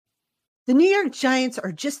The New York Giants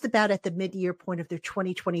are just about at the mid-year point of their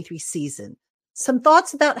 2023 season. Some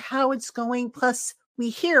thoughts about how it's going, plus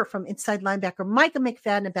we hear from inside linebacker Micah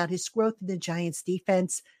McFadden about his growth in the Giants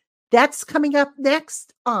defense. That's coming up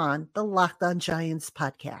next on the Locked On Giants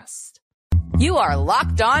podcast. You are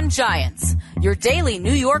Locked On Giants, your daily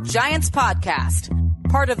New York Giants podcast,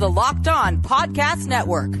 part of the Locked On Podcast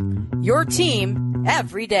Network, your team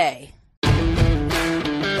every day.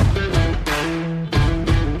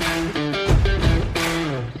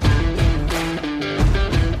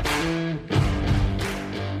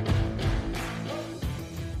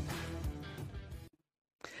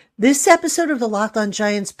 This episode of the Locked On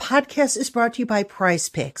Giants podcast is brought to you by Prize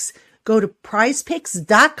Picks. Go to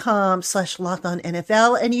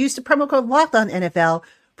prizepicks.com/LockedOnNFL and use the promo code LockedOnNFL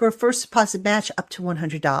for a first deposit match up to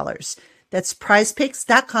 $100. That's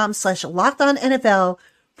prizepicks.com/LockedOnNFL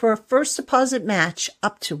for a first deposit match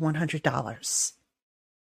up to $100.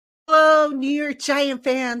 Hello, New York Giant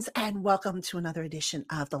fans, and welcome to another edition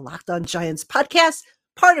of the Locked On Giants podcast,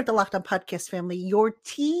 part of the Locked On Podcast family, your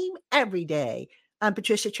team every day. I'm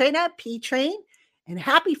Patricia Traina, P-Train, and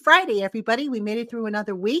happy Friday, everybody. We made it through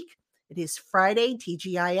another week. It is Friday,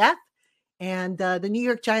 TGIF, and the New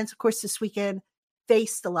York Giants, of course, this weekend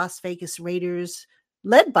faced the Las Vegas Raiders,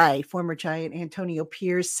 led by former Giant Antonio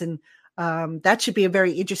Pierce, and that should be a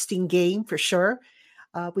very interesting game for sure.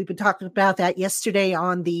 We've been talking about that yesterday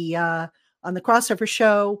on the crossover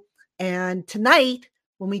show, and tonight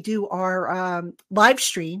when we do our live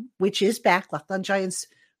stream, which is back, Locked On Giants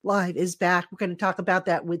Live is back. We're going to talk about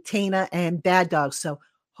that with Tana and Bad Dog. So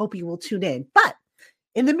hope you will tune in. But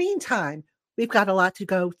in the meantime, we've got a lot to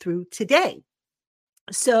go through today.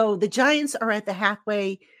 So the Giants are at the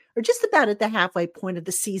halfway, or just about at the halfway point of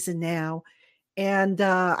the season now. And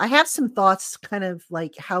I have some thoughts, kind of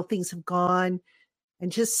like how things have gone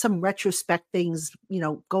and just some retrospect things,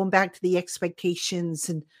 going back to the expectations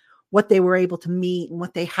and what they were able to meet and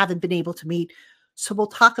what they haven't been able to meet. So we'll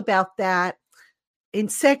talk about that. In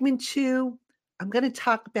segment 2, I'm going to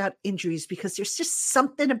talk about injuries because there's just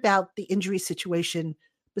something about the injury situation,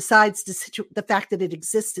 besides the fact that it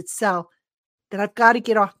exists itself, that I've got to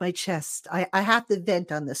get off my chest. I have to vent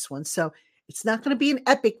on this one. So it's not going to be an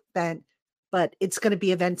epic vent, but it's going to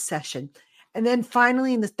be a vent session. And then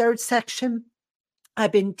finally, in the third section,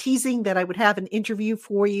 I've been teasing that I would have an interview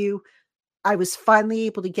for you. I was finally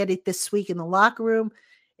able to get it this week in the locker room.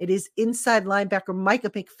 It is inside linebacker Micah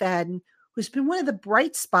McFadden, who's been one of the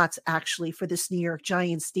bright spots, actually, for this New York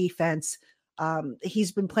Giants defense.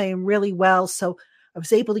 He's been playing really well, so I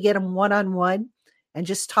was able to get him one-on-one and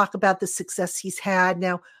just talk about the success he's had.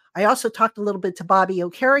 Now, I also talked a little bit to Bobby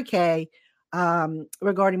Okereke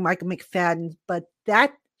regarding Michael McFadden, but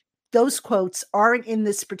those quotes aren't in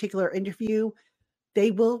this particular interview.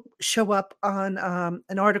 They will show up on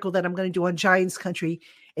an article that I'm going to do on Giants Country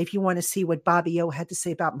if you want to see what Bobby O had to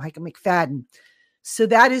say about Michael McFadden. So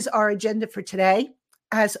that is our agenda for today.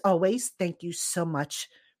 As always, thank you so much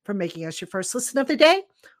for making us your first listen of the day,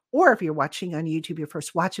 or if you're watching on YouTube, your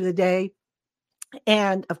first watch of the day.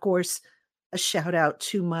 And of course, a shout out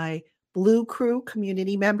to my Blue Crew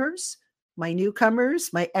community members, my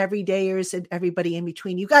newcomers, my everydayers, and everybody in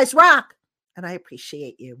between. You guys rock, and I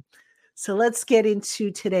appreciate you. So let's get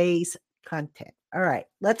into today's content. All right,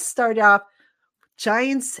 let's start off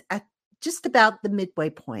Giants at just about the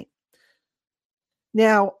midway point.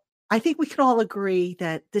 Now, I think we can all agree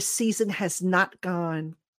that this season has not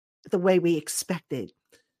gone the way we expected.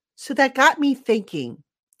 So that got me thinking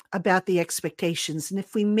about the expectations and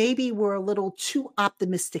if we maybe were a little too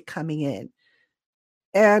optimistic coming in.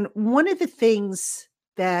 And one of the things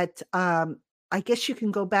that I guess you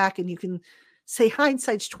can go back and you can say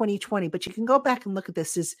hindsight's 2020, but you can go back and look at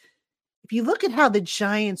this is if you look at how the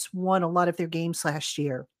Giants won a lot of their games last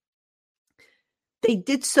year, they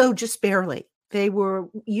did so just barely. They were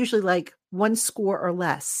usually like one score or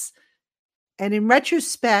less. And in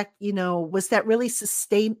retrospect, was that really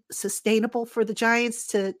sustainable for the Giants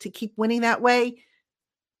to keep winning that way?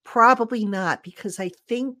 Probably not, because I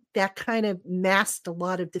think that kind of masked a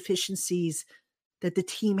lot of deficiencies that the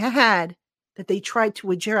team had that they tried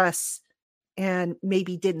to address and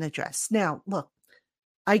maybe didn't address. Now, look,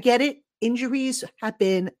 I get it. Injuries have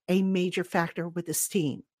been a major factor with this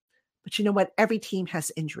team. But you know what? Every team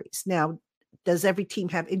has injuries. Now, does every team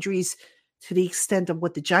have injuries to the extent of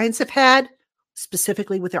what the Giants have had,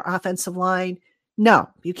 specifically with their offensive line? No,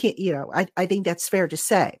 you can't, I think that's fair to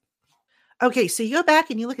say. Okay, so you go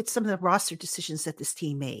back and you look at some of the roster decisions that this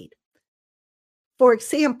team made. For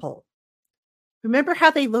example, remember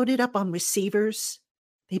how they loaded up on receivers?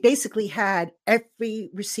 They basically had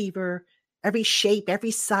every receiver, every shape,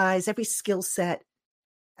 every size, every skill set.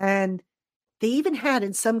 And they even had,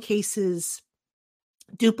 in some cases,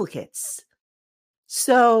 duplicates.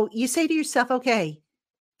 So you say to yourself, okay,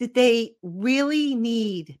 did they really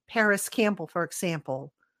need Paris Campbell, for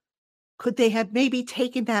example? Could they have maybe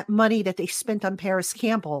taken that money that they spent on Paris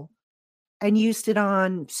Campbell and used it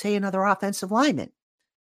on, say, another offensive lineman?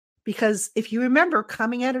 Because if you remember,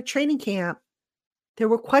 coming out of training camp, there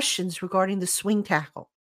were questions regarding the swing tackle.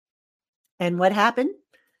 And what happened?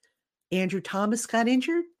 Andrew Thomas got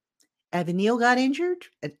injured. Evan Neal got injured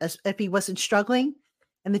as if he wasn't struggling.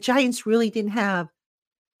 And the Giants really didn't have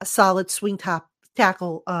a solid swing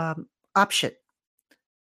tackle option.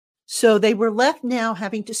 So they were left now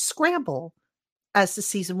having to scramble as the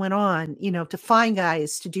season went on, to find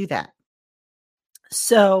guys to do that.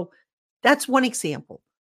 So that's one example.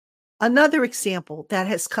 Another example that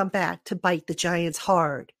has come back to bite the Giants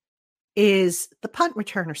hard is the punt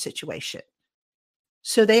returner situation.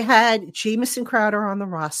 So they had Jamison Crowder on the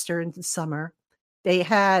roster in the summer. They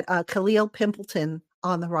had Khalil Pimpleton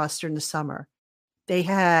on the roster in the summer. They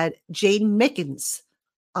had Jaden Mickens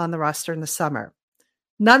on the roster in the summer.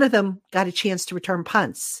 None of them got a chance to return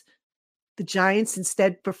punts. The Giants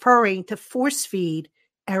instead preferring to force feed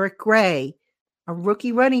Eric Gray, a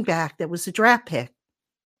rookie running back that was a draft pick,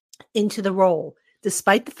 into the role,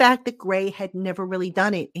 despite the fact that Gray had never really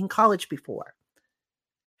done it in college before.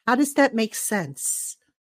 How does that make sense?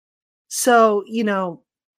 So,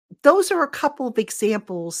 those are a couple of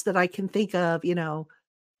examples that I can think of,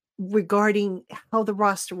 regarding how the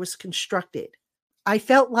roster was constructed. I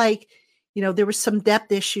felt like, there were some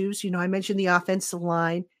depth issues. I mentioned the offensive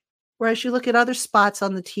line, whereas you look at other spots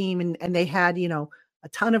on the team and they had, a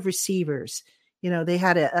ton of receivers. They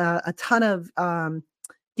had a ton of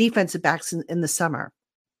defensive backs in the summer.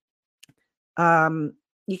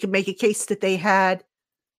 You can make a case that they had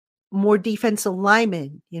more defensive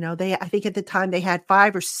linemen. I think at the time they had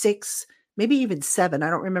 5 or 6, maybe even 7. I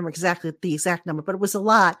don't remember exactly the exact number, but it was a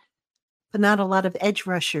lot, but not a lot of edge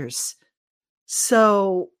rushers.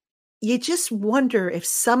 So you just wonder if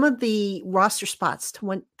some of the roster spots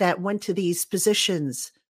that went to these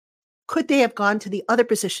positions, could they have gone to the other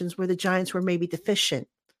positions where the Giants were maybe deficient?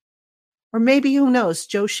 Or maybe, who knows,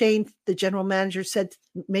 Joe Shane, the general manager, said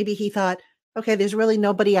maybe he thought, okay, there's really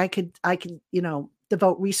nobody I could,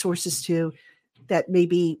 devote resources to that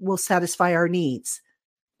maybe will satisfy our needs.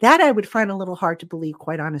 That I would find a little hard to believe,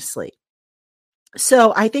 quite honestly.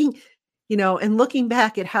 So I think, and looking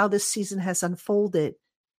back at how this season has unfolded,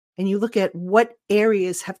 and you look at what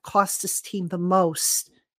areas have cost this team the most,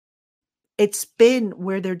 it's been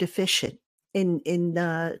where they're deficient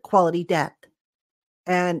in quality depth.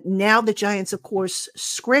 And now the Giants, of course,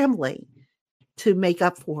 scrambling to make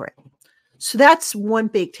up for it. So that's one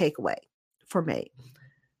big takeaway for me.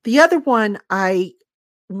 The other one I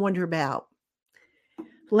wonder about.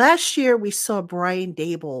 Last year, we saw Brian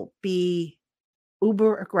Daboll be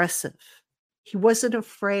uber aggressive. He wasn't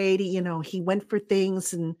afraid. He went for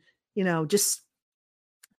things and,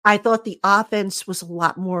 I thought the offense was a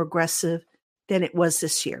lot more aggressive than it was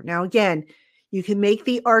this year. Now, again, you can make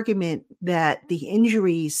the argument that the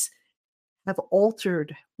injuries have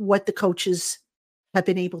altered what the coaches have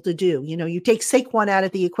been able to do. You take Saquon out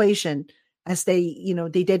of the equation, as they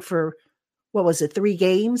did for, 3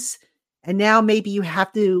 games? And now maybe you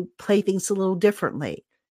have to play things a little differently.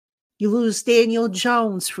 You lose Daniel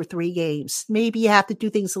Jones for 3 games. Maybe you have to do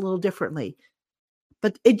things a little differently.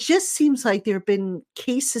 But it just seems like there have been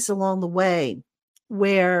cases along the way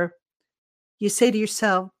where you say to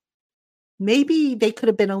yourself, maybe they could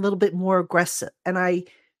have been a little bit more aggressive. And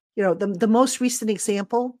the most recent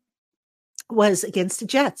example was against the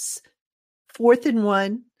Jets. 4th and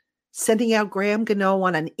 1, sending out Graham Gano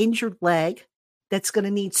on an injured leg that's going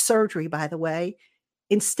to need surgery, by the way,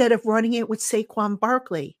 instead of running it with Saquon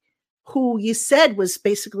Barkley, who you said was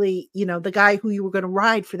basically, the guy who you were going to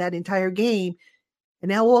ride for that entire game. And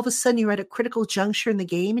now all of a sudden you're at a critical juncture in the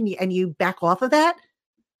game and you back off of that.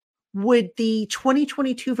 Would the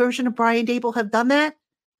 2022 version of Brian Daboll have done that?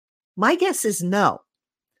 My guess is no.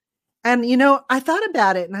 And, I thought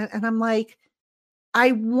about it and I'm like,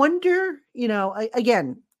 I wonder,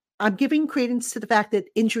 again, I'm giving credence to the fact that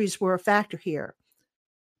injuries were a factor here.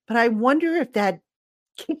 But I wonder if that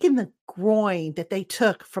kick in the groin that they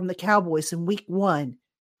took from the Cowboys in week 1,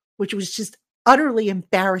 which was just utterly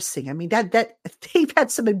embarrassing. I mean, that they've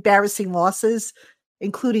had some embarrassing losses,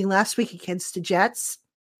 including last week against the Jets,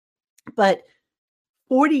 but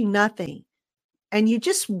 40-0. And you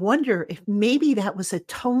just wonder if maybe that was a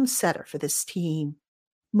tone setter for this team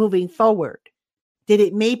moving forward. Did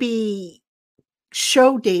it maybe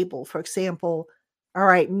show Daboll, for example, all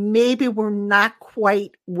right, maybe we're not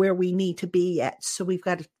quite where we need to be yet. So we've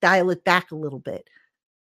got to dial it back a little bit.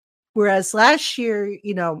 Whereas last year,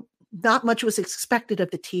 not much was expected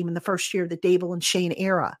of the team in the first year of the Dable and Shane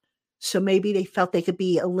era. So maybe they felt they could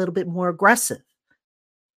be a little bit more aggressive.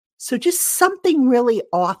 So just something really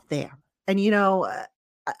off there. And,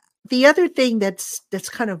 the other thing that's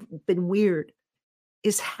kind of been weird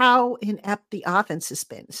is how inept the offense has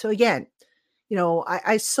been. So again,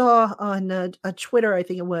 I saw on Twitter, I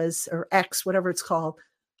think it was, or X, whatever it's called,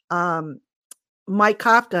 Mike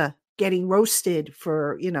Kafka getting roasted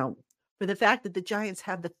for the fact that the Giants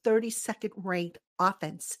have the 32nd ranked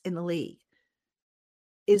offense in the league.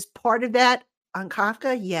 Is part of that on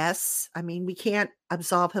Kafka? Yes. I mean, we can't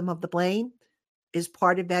absolve him of the blame. Is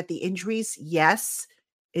part of that the injuries? Yes.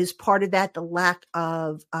 Is part of that the lack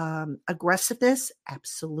of aggressiveness?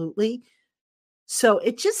 Absolutely. So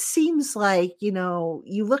it just seems like,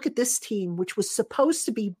 you look at this team, which was supposed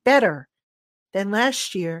to be better than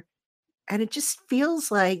last year, and it just feels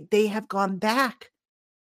like they have gone back.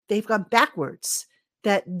 They've gone backwards.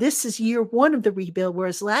 That this is year one of the rebuild,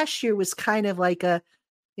 whereas last year was kind of like I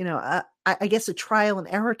guess a trial and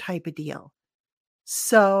error type of deal.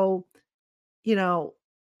 So,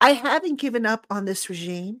 I haven't given up on this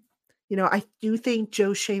regime. I do think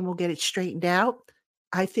Joe Shane will get it straightened out.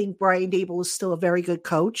 I think Brian Dable is still a very good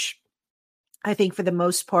coach. I think for the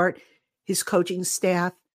most part, his coaching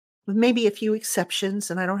staff, with maybe a few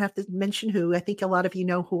exceptions, and I don't have to mention who, I think a lot of you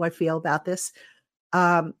know who I feel about this.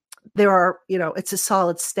 There are, it's a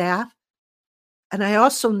solid staff. And I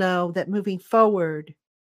also know that moving forward,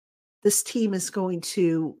 this team is going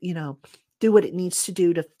to, do what it needs to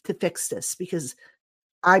do to fix this, because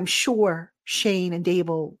I'm sure Shane and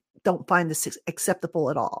Dable don't find this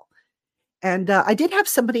acceptable at all. And I did have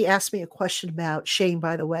somebody ask me a question about Shane,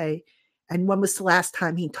 by the way, and when was the last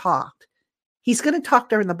time he talked? He's going to talk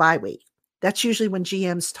during the bye week. That's usually when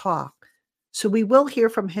GMs talk. So we will hear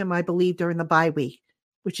from him, I believe, during the bye week,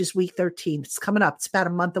 which is week 13. It's coming up. It's about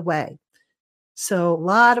a month away. So a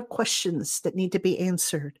lot of questions that need to be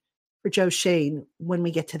answered for Joe Shane when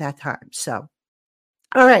we get to that time. So,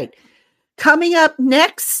 all right. Coming up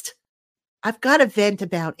next, I've got a vent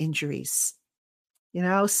about injuries.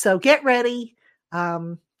 So get ready.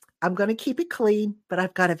 I'm going to keep it clean, but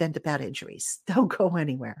I've got a vent about injuries. Don't go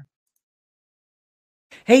anywhere.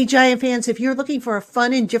 Hey, Giant fans, if you're looking for a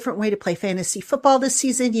fun and different way to play fantasy football this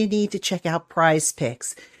season, you need to check out Prize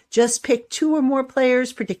Picks. Just pick 2 or more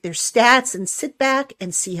players, predict their stats, and sit back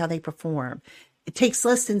and see how they perform. It takes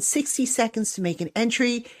less than 60 seconds to make an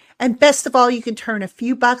entry. And best of all, you can turn a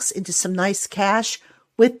few bucks into some nice cash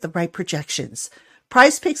with the right projections.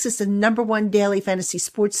 Prize Picks is the #1 daily fantasy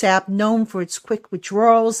sports app known for its quick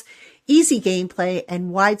withdrawals, easy gameplay,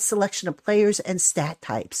 and wide selection of players and stat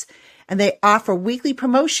types. And they offer weekly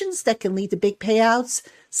promotions that can lead to big payouts,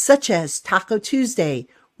 such as Taco Tuesday,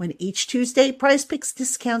 when each Tuesday Prize Picks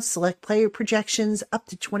discounts select player projections up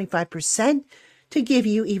to 25% to give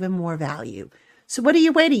you even more value. So what are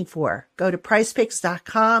you waiting for? Go to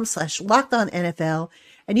prizepicks.com/LockedOnNFL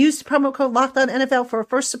and use the promo code LockedOnNFL for a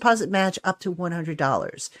first deposit match up to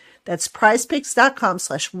 $100. That's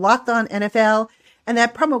prizepicks.com/LockedOnNFL, and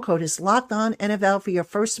that promo code is LockedOnNFL for your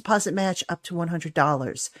first deposit match up to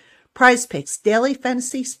 $100. Prize Picks, daily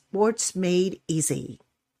fantasy sports made easy.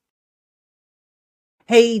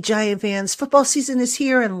 Hey, Giant fans, football season is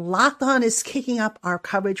here, and Locked On is kicking up our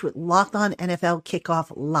coverage with Locked On NFL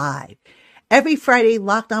Kickoff Live. Every Friday,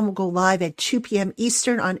 Locked On will go live at 2 p.m.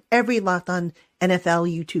 Eastern on every Locked On NFL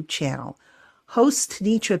YouTube channel. Hosts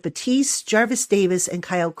Tanitra Batiste, Jarvis Davis, and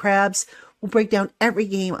Kyle Krabs will break down every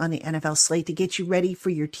game on the NFL slate to get you ready for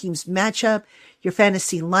your team's matchup, your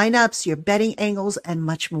fantasy lineups, your betting angles, and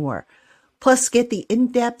much more. Plus, get the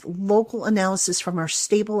in-depth local analysis from our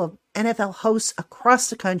stable of NFL hosts across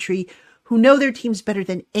the country who know their teams better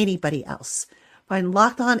than anybody else. Find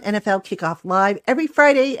Locked On NFL Kickoff Live every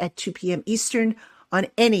Friday at 2 p.m. Eastern on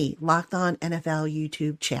any Locked On NFL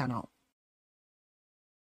YouTube channel.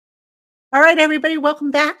 All right, everybody,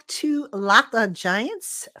 welcome back to Locked On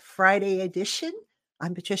Giants, Friday edition.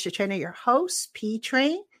 I'm Patricia Trainer, your host,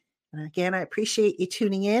 P-Train. And again, I appreciate you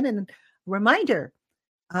tuning in. And a reminder,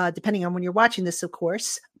 depending on when you're watching this, of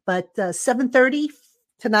course, but 7:30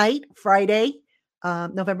 tonight, Friday,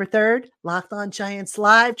 November 3rd, Locked On Giants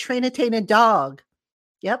Live, Train a Dog.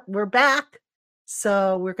 Yep, we're back.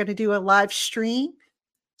 So we're going to do a live stream.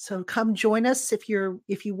 So come join us if you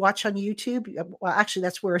watch on YouTube. Well, actually,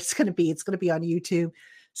 that's where it's going to be. It's going to be on YouTube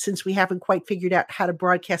since we haven't quite figured out how to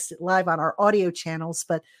broadcast it live on our audio channels.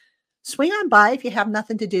 But swing on by if you have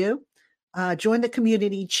nothing to do. Join the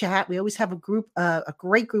community chat. We always have a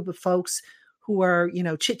great group of folks who are,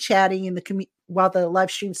 chit-chatting in while the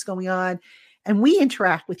live stream's going on. And we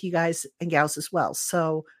interact with you guys and gals as well.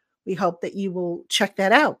 So we hope that you will check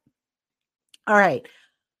that out. All right.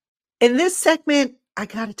 In this segment, I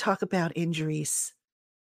got to talk about injuries,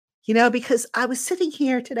 because I was sitting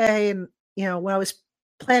here today and, when I was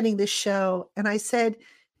planning this show, and I said,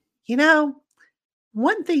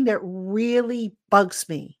 one thing that really bugs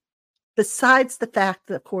me, besides the fact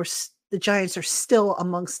that, of course, the Giants are still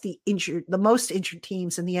amongst the most injured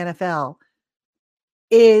teams in the NFL,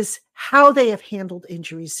 is how they have handled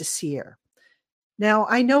injuries this year. Now,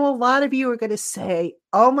 I know a lot of you are going to say,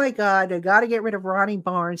 oh my God, they got to get rid of Ronnie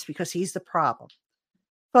Barnes because he's the problem.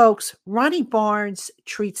 Folks, Ronnie Barnes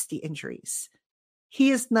treats the injuries.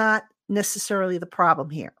 He is not necessarily the problem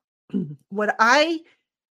here. What I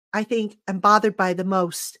think I'm bothered by the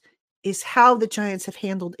most is how the Giants have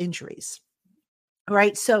handled injuries. All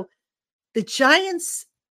right. So the Giants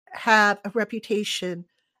have a reputation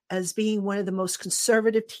as being one of the most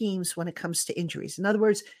conservative teams when it comes to injuries. In other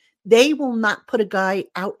words, they will not put a guy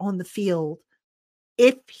out on the field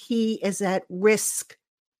if he is at risk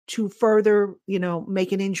to further,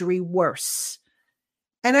 make an injury worse.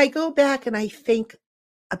 And I go back and I think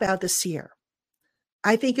about this year.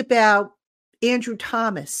 I think about Andrew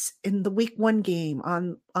Thomas in the week 1 game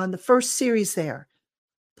on the first series there,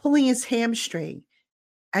 pulling his hamstring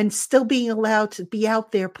and still being allowed to be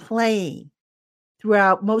out there playing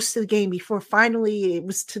throughout most of the game before finally it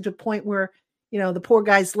was to the point where, the poor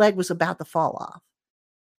guy's leg was about to fall off.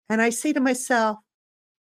 And I say to myself,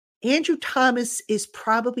 Andrew Thomas is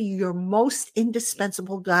probably your most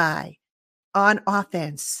indispensable guy on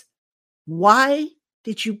offense. Why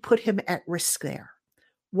did you put him at risk there?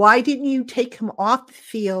 Why didn't you take him off the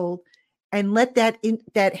field and let that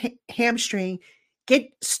hamstring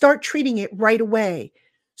start treating it right away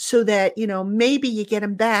so that, maybe you get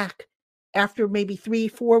him back after maybe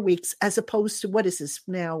 3-4 weeks, as opposed to, what is this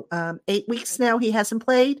now? 8 weeks now he hasn't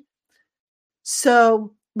played.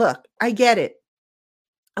 So look, I get it.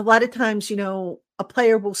 A lot of times, a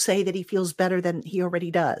player will say that he feels better than he already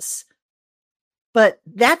does. But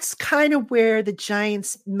that's kind of where the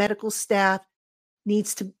Giants medical staff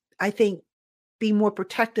needs to, I think, be more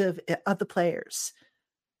protective of the players.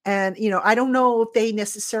 And, I don't know if they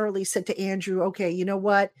necessarily said to Andrew, okay, you know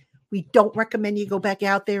what? We don't recommend you go back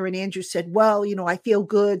out there. And Andrew said, well, I feel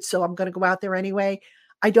good, so I'm going to go out there anyway.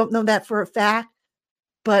 I don't know that for a fact,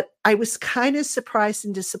 but I was kind of surprised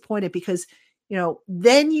and disappointed because,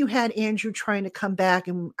 then you had Andrew trying to come back,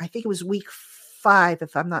 and I think it was week 5,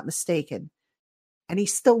 if I'm not mistaken, and he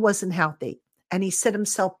still wasn't healthy, and he set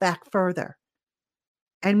himself back further.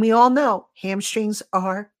 And we all know hamstrings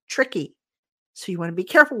are tricky. So you want to be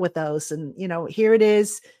careful with those. And, here it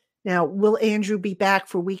is. Now, will Andrew be back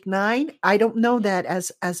for week 9? I don't know that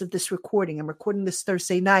as of this recording. I'm recording this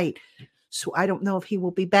Thursday night, so I don't know if he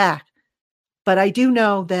will be back. But I do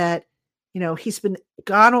know that, he's been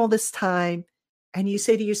gone all this time. And you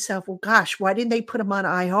say to yourself, well, gosh, why didn't they put him on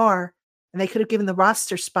IR? And they could have given the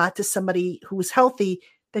roster spot to somebody who was healthy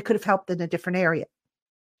that could have helped in a different area.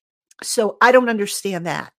 So I don't understand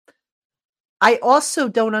that. I also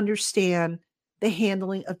don't understand the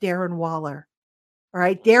handling of Darren Waller. All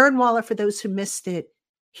right. Darren Waller, for those who missed it,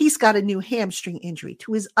 he's got a new hamstring injury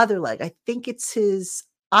to his other leg. I think it's his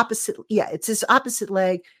opposite. Yeah, it's his opposite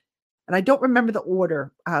leg. And I don't remember the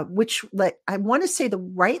order, which leg. I want to say the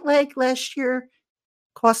right leg last year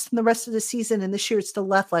cost him the rest of the season. And this year it's the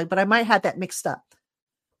left leg, but I might have that mixed up.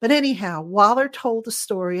 But anyhow, Waller told a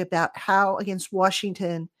story about how against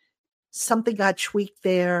Washington, something got tweaked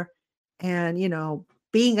there. And,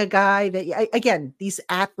 being a guy that, again, these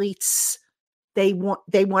athletes, they want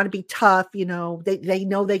to be tough. They know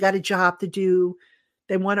they got a job to do.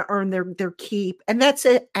 They want to earn their keep. And that's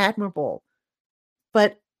admirable.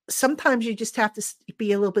 But sometimes you just have to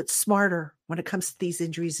be a little bit smarter when it comes to these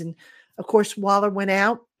injuries. And of course, Waller went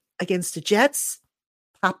out against the Jets,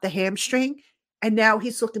 popped the hamstring, and now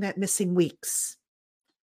he's looking at missing weeks.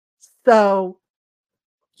 So,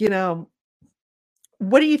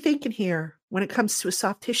 what are you thinking here when it comes to a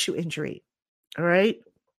soft tissue injury? All right.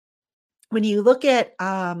 When you look at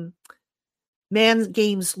man's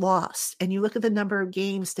games lost and you look at the number of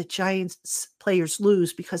games that Giants players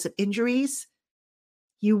lose because of injuries,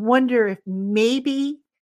 you wonder if maybe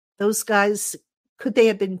those guys, could they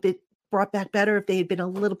have been brought back better if they had been a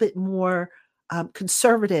little bit more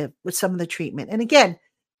conservative with some of the treatment? And again,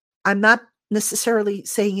 I'm not necessarily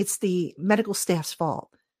saying it's the medical staff's fault,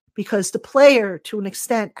 because the player, to an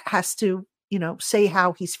extent, has to, say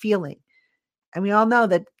how he's feeling. And we all know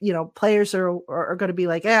that, players are going to be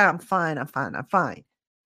like, I'm fine.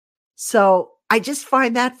 So I just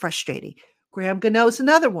find that frustrating. Graham Gano's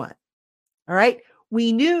another one. All right.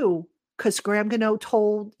 We knew because Graham Gano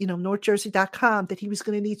told, NorthJersey.com that he was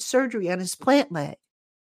going to need surgery on his plant leg.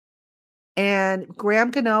 And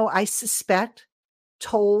Graham Gano, I suspect,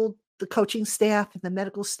 told the coaching staff and the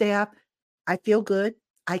medical staff, I feel good.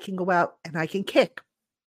 I can go out and I can kick.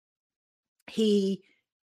 He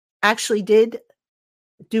actually did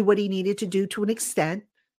do what he needed to do to an extent.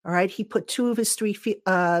 All right. He put 2 of his 3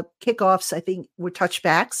 kickoffs, I think, were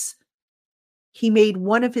touchbacks. He made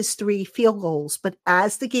 1 of his 3 field goals. But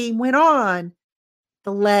as the game went on,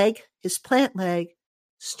 the leg, his plant leg,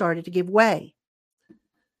 started to give way.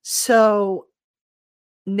 So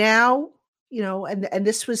now, and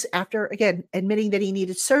this was after, again, admitting that he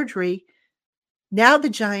needed surgery. Now the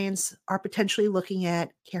Giants are potentially looking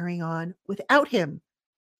at carrying on without him,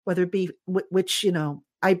 whether it be, which,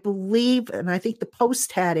 I believe, and I think the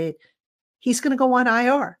Post had it, he's going to go on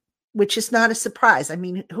IR, which is not a surprise. I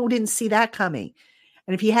mean, who didn't see that coming?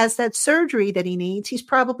 And if he has that surgery that he needs, he's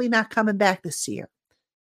probably not coming back this year.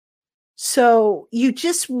 So you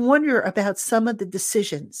just wonder about some of the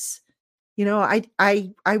decisions. I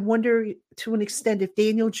wonder to an extent if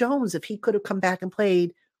Daniel Jones, if he could have come back and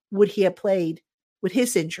played, would he have played with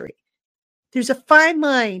his injury? There's a fine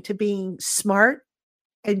line to being smart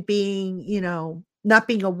and being, not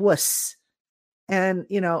being a wuss. And,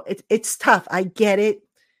 it's tough. I get it.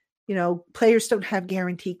 Players don't have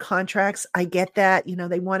guaranteed contracts. I get that.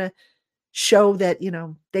 They want to show that,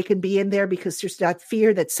 they can be in there because there's that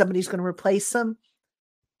fear that somebody's going to replace them.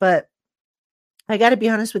 But I got to be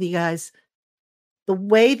honest with you guys. The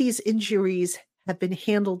way these injuries have been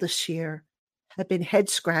handled this year have been head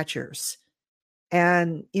scratchers.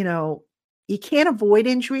 And, you can't avoid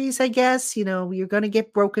injuries, I guess. You're going to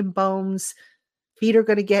get broken bones. Feet are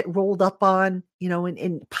going to get rolled up on,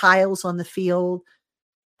 in piles on the field.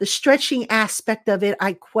 The stretching aspect of it,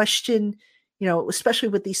 I question, especially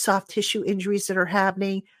with these soft tissue injuries that are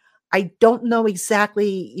happening. I don't know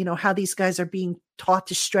exactly, how these guys are being taught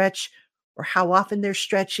to stretch or how often they're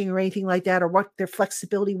stretching or anything like that, or what their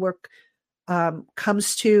flexibility work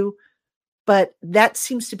comes to. But that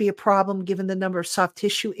seems to be a problem given the number of soft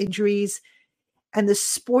tissue injuries and the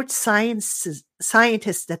sports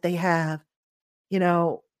scientists that they have.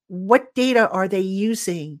 What data are they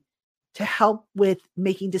using to help with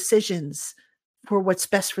making decisions for what's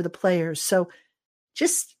best for the players? So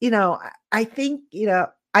just, I think,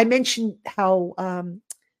 I mentioned how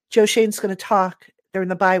Joe Shane's going to talk during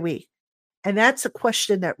the bye week. And that's a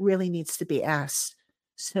question that really needs to be asked.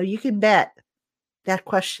 So you can bet that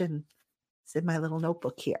question is in my little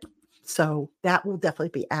notebook here. So that will definitely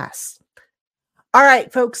be asked. All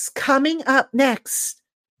right, folks, coming up next,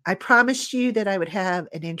 I promised you that I would have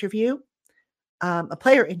an interview, a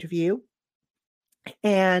player interview.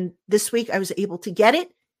 And this week I was able to get it.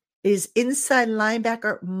 It is inside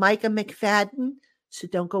linebacker Micah McFadden. So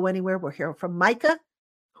don't go anywhere. We'll hear from Micah,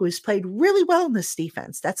 who has played really well in this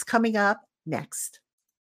defense. That's coming up next.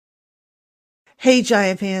 Hey,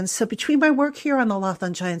 Giant fans. So between my work here on the Locked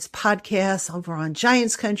on Giants podcast over on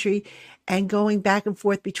Giants Country and going back and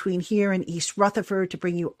forth between here and East Rutherford to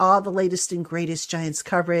bring you all the latest and greatest Giants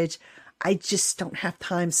coverage, I just don't have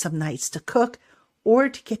time some nights to cook or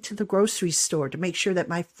to get to the grocery store to make sure that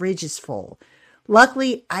my fridge is full.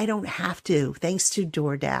 Luckily, I don't have to, thanks to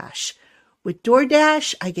DoorDash. With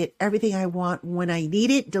DoorDash, I get everything I want when I need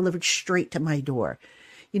it delivered straight to my door.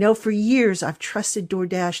 For years, I've trusted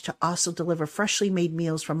DoorDash to also deliver freshly made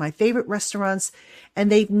meals from my favorite restaurants, and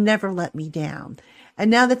they've never let me down. And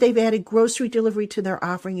now that they've added grocery delivery to their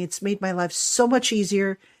offering, it's made my life so much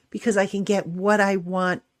easier because I can get what I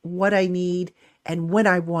want, what I need, and when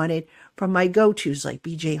I want it from my go-tos like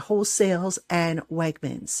BJ Wholesales and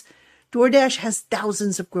Wegmans. DoorDash has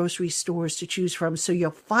thousands of grocery stores to choose from, so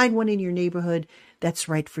you'll find one in your neighborhood that's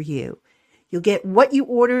right for you. You'll get what you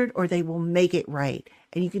ordered, or they will make it right.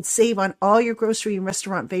 And you can save on all your grocery and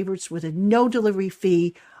restaurant favorites with a no delivery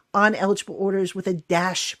fee on eligible orders with a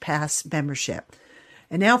Dash Pass membership.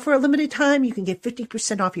 And now for a limited time, you can get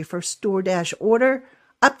 50% off your first DoorDash order,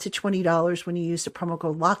 up to $20 when you use the promo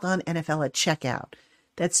code LOCKEDONNFL at checkout.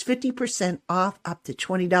 That's 50% off up to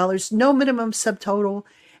 $20, no minimum subtotal,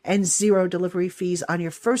 and 0 delivery fees on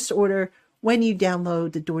your first order when you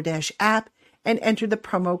download the DoorDash app and enter the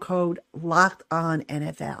promo code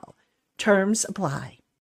LOCKEDONNFL. Terms apply.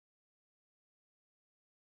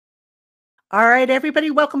 All right,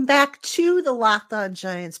 everybody, welcome back to the Locked on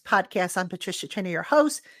Giants podcast. I'm Patricia Trainer, your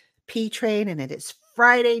host, P-Train, and it is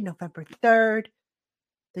Friday, November 3rd.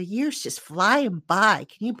 The year's just flying by.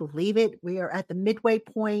 Can you believe it? We are at the midway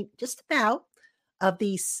point, just about, of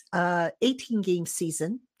the 18-game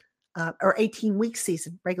season. or 18-week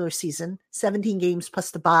season, regular season, 17 games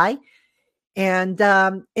plus the bye. And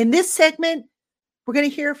in this segment, we're going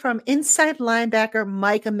to hear from inside linebacker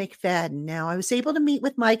Micah McFadden. Now, I was able to meet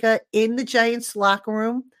with Micah in the Giants locker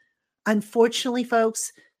room. Unfortunately,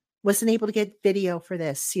 folks, wasn't able to get video for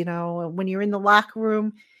this. You know, when you're in the locker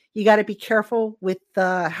room, you got to be careful with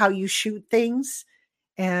how you shoot things.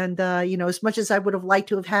 And, you know, as much as I would have liked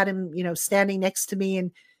to have had him, you know, standing next to me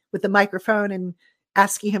and with the microphone and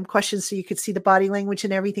asking him questions so you could see the body language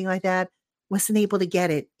and everything like that, wasn't able to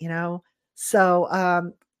get it, you know.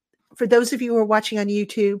 So for those of you who are watching on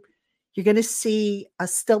YouTube, you're going to see a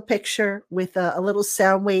still picture with a little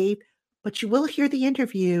sound wave, but you will hear the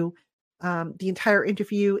interview, the entire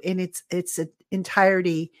interview in its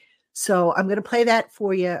entirety. So I'm going to play that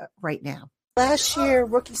for you right now. Last year,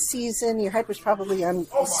 rookie season, your head was probably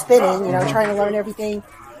spinning, you know, trying to learn everything.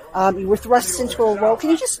 You were thrust into a role.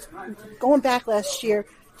 Can you just, going back last year,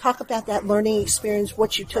 talk about that learning experience,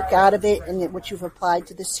 what you took out of it and what you've applied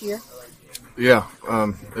to this year? Yeah,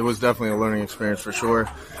 it was definitely a learning experience for sure.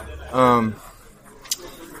 You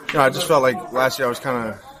know, I just felt like last year I was kind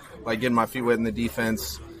of like getting my feet wet in the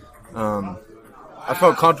defense. I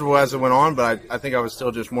felt comfortable as it went on, but I think I was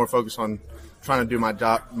still just more focused on trying to do my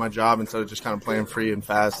job instead of just kind of playing free and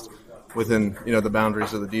fast within, you know, the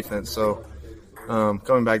boundaries of the defense. So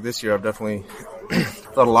coming back this year, I've definitely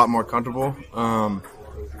felt a lot more comfortable.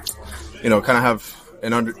 You know, kind of have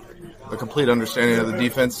a complete understanding of the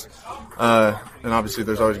defense. And obviously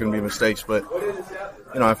there's always going to be mistakes, but,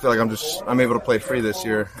 you know, I feel like I'm able to play free this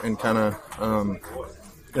year and kind of,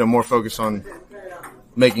 you know, more focused on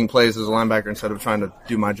making plays as a linebacker instead of trying to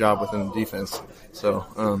do my job within the defense. So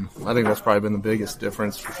I think that's probably been the biggest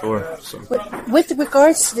difference for sure. So. With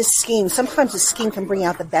regards to this scheme, sometimes the scheme can bring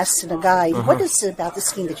out the best in a guy. What is it about the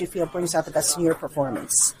scheme that you feel brings out the best in your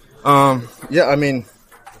performance? Yeah, I mean,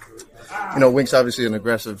 you know, Wink's obviously an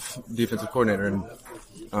aggressive defensive coordinator, and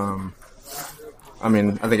I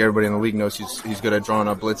mean, I think everybody in the league knows he's good at drawing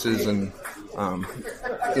up blitzes and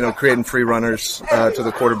you know, creating free runners to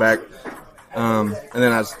the quarterback. And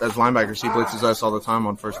then as linebackers, he blitzes us all the time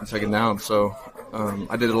on first and second down. So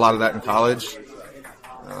I did a lot of that in college.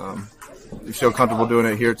 You feel comfortable doing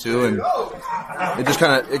it here too, and it just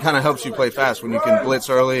kind of helps you play fast when you can blitz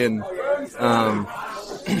early and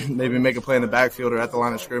maybe make a play in the backfield or at the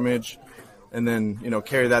line of scrimmage, and then, you know,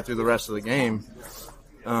 carry that through the rest of the game.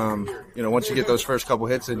 You know, once you get those first couple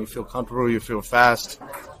hits in, you feel comfortable, you feel fast,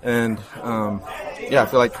 and yeah, I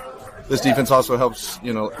feel like this defense also helps,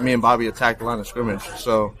 you know, me and Bobby attack the line of scrimmage.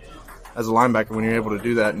 So as a linebacker, when you're able to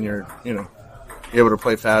do that and you're able to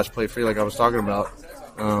play fast, play free like I was talking about,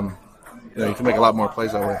 you know, you can make a lot more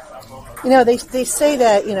plays that way. You know, they say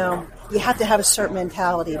that, you know, you have to have a certain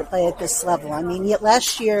mentality to play at this level. I mean, yet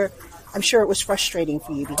last year, I'm sure it was frustrating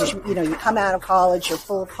for you because, you know, you come out of college, you're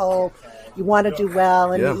full of hope, you want to do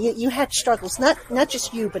well, and you had struggles, not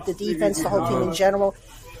just you, but the defense, the whole team in general.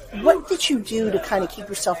 What did you do to kind of keep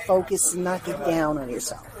yourself focused and not get down on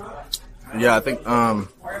yourself? Yeah, I think I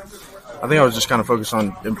was just kind of focused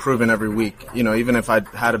on improving every week. You know, even if I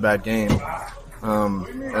had a bad game,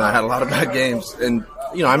 and I had a lot of bad games, and,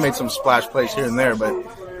 you know, I made some splash plays here and there, but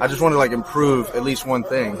I just wanted to, like, improve at least one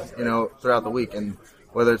thing, you know, throughout the week. And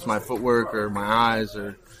whether it's my footwork or my eyes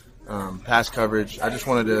or pass coverage, I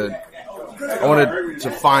wanted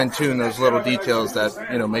to fine-tune those little details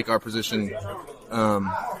that, you know, make our position,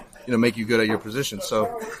 you know, make you good at your position.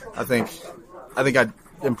 So I think I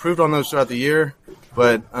improved on those throughout the year,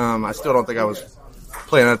 but I still don't think I was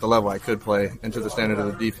playing at the level I could play and to the standard of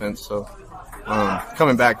the defense. So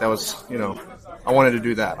coming back, that was, you know, I wanted to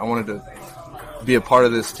do that. I wanted to be a part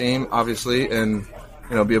of this team, obviously, and,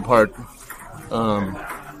 you know, be a part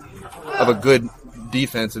of a good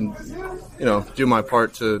defense and, you know, do my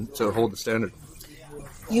part to hold the standard.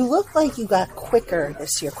 You look like you got quicker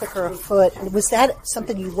this year, quicker of foot. Was that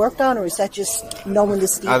something you worked on, or is that just knowing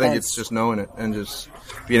this defense? I think it's just knowing it and just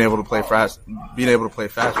being able to play fast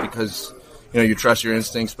because, you know, you trust your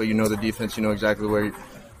instincts, but you know the defense, you know exactly where, you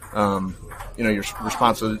know, your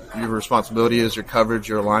responsibility is, your coverage,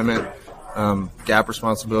 your alignment, gap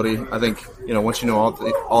responsibility. I think, you know, once you know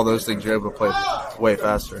all those things, you're able to play way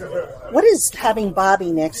faster. What has having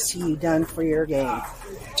Bobby next to you done for your game?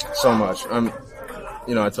 So much.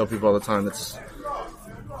 You know, I tell people all the time, it's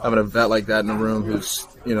having a vet like that in the room who's,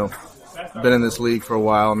 you know, been in this league for a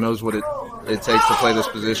while, knows what it takes to play this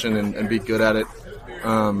position and be good at it.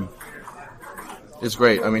 It's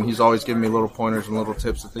great. I mean, he's always giving me little pointers and little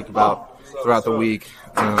tips to think about throughout the week.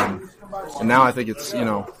 And now I think it's, you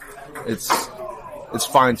know, it's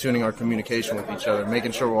fine-tuning our communication with each other,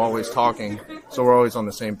 making sure we're always talking so we're always on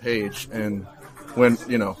the same page. And when,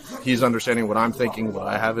 he's understanding what I'm thinking, what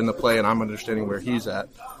I have in the play, and I'm understanding where he's at.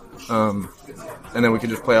 And then we can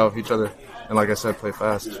just play off each other. And like I said, play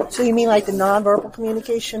fast. So you mean like the nonverbal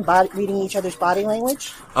communication, reading each other's body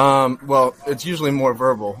language? Well, it's usually more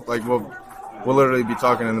verbal. Like we'll literally be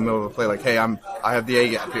talking in the middle of a play, like, hey, I have the A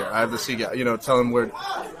gap here, I have the C gap. Tell him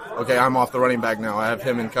okay, I'm off the running back now. I have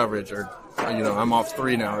him in coverage, or I'm off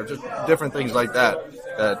 3 now, or just different things like that.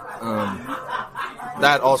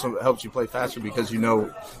 That also helps you play faster because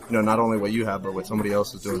not only what you have, but what somebody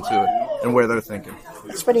else is doing too, and where they're thinking.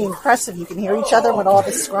 It's pretty impressive. You can hear each other with all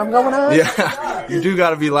this scrum going on. Yeah, you do got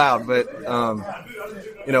to be loud, but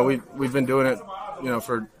we've been doing it,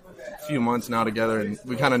 for a few months now together, and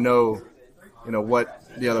we kind of know, what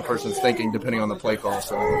the other person's thinking depending on the play call.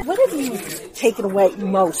 So, what have you taken away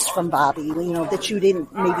most from Bobby? That you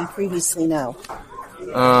didn't maybe previously know.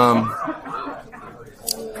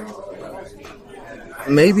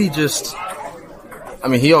 Maybe just,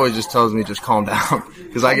 he always just tells me just calm down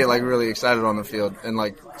because I get like really excited on the field, and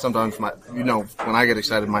like sometimes when I get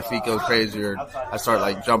excited, my feet go crazy or I start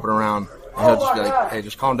like jumping around, and he'll just be like, hey,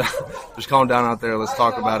 just calm down out there. Let's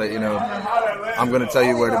talk about it. I'm going to tell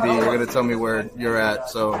you where to be. You're going to tell me where you're at.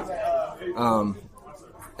 So,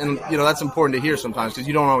 and that's important to hear sometimes because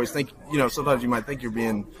you don't always think, sometimes you might think you're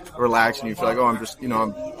being relaxed and you feel like, oh, I'm just,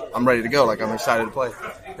 I'm ready to go. Like I'm excited to play.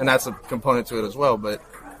 And that's a component to it as well. But,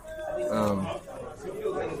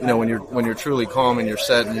 when you're truly calm and you're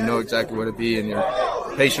set and you know exactly where to be and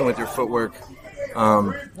you're patient with your footwork,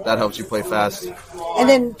 that helps you play fast. And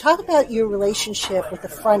then talk about your relationship with the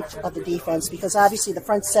front of the defense, because obviously the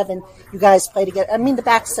front 7, you guys play together.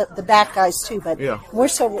 The back guys too, but more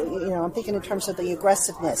so, I'm thinking in terms of the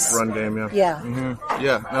aggressiveness. Run game, yeah. Yeah. Mm-hmm.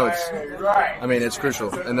 Yeah, no, it's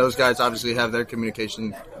crucial. And those guys obviously have their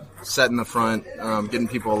communication set in the front, getting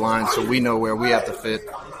people aligned so we know where we have to fit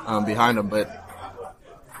behind them. But,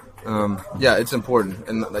 it's important.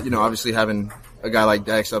 And, obviously having a guy like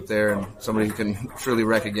Dex up there and somebody who can truly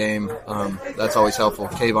wreck a game, that's always helpful.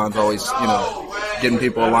 Kayvon's always, getting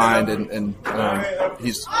people aligned, and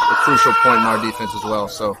he's a crucial point in our defense as well.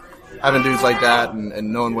 So having dudes like that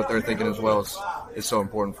and knowing what they're thinking as well is so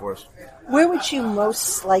important for us. Where would you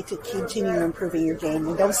most like to continue improving your game?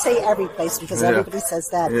 And don't say every place because everybody says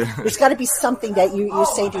that. Yeah. There's got to be something that you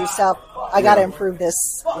say to yourself, I got to improve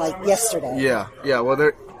this like yesterday. Yeah. Well,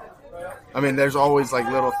 there's always like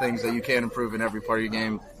little things that you can improve in every part of your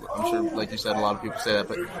game. I'm sure, like you said, a lot of people say that.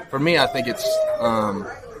 But for me, I think it's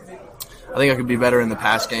I think I could be better in the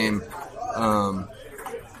pass game. I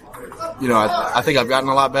think I've gotten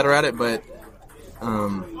a lot better at it, but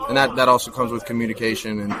and that also comes with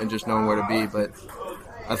communication and just knowing where to be. But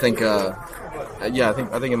I think I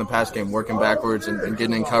think in the pass game, working backwards and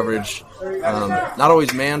getting in coverage, not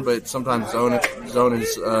always man, but sometimes zone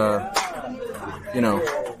is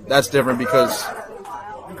that's different because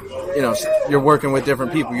you're working with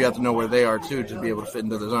different people. You have to know where they are too to be able to fit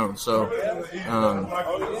into the zone. So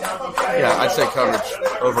I'd say coverage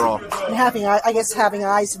overall. And having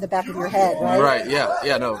eyes in the back of your head, right? Right.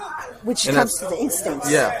 Yeah. No. Which comes to the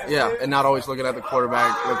instincts. Yeah, and not always looking at the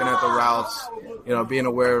quarterback, looking at the routes, being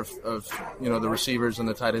aware of the receivers and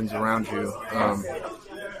the tight ends around you.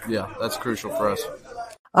 That's crucial for us.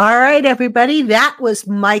 All right, everybody. That was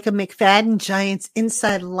Micah McFadden, Giants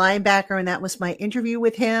inside linebacker, and that was my interview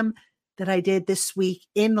with him that I did this week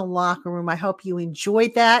in the locker room. I hope you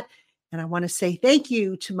enjoyed that, and I want to say thank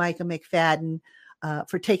you to Micah McFadden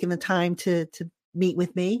for taking the time to meet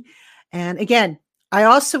with me. And again, I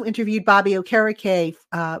also interviewed Bobby Okereke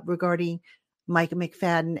regarding Micah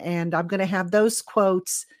McFadden, and I'm going to have those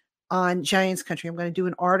quotes on Giants Country. I'm going to do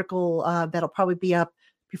an article that'll probably be up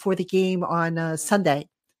before the game on Sunday,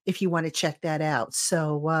 if you want to check that out.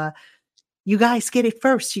 So you guys get it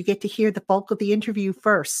first. You get to hear the bulk of the interview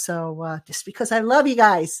first. So just because I love you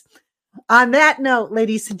guys. On that note,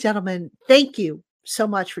 ladies and gentlemen, thank you so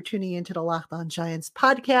much for tuning into the Locked On Giants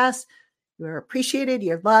podcast. You're appreciated.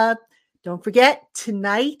 You're loved. Don't forget,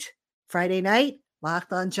 tonight, Friday night,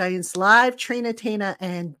 Locked On Giants Live, Trina, Tana,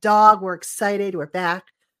 and Dog. We're excited. We're back.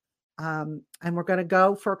 And we're going to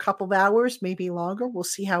go for a couple of hours, maybe longer. We'll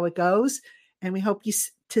see how it goes. And we hope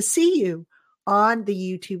to see you on the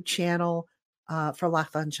YouTube channel for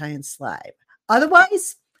Locked On Giants Live.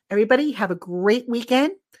 Otherwise, everybody have a great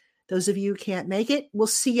weekend. Those of you who can't make it, we'll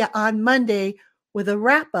see you on Monday with a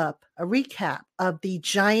wrap-up, a recap of the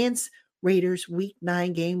Giants-Raiders Week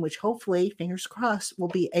 9 game, which hopefully, fingers crossed, will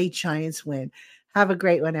be a Giants win. Have a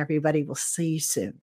great one, everybody. We'll see you soon.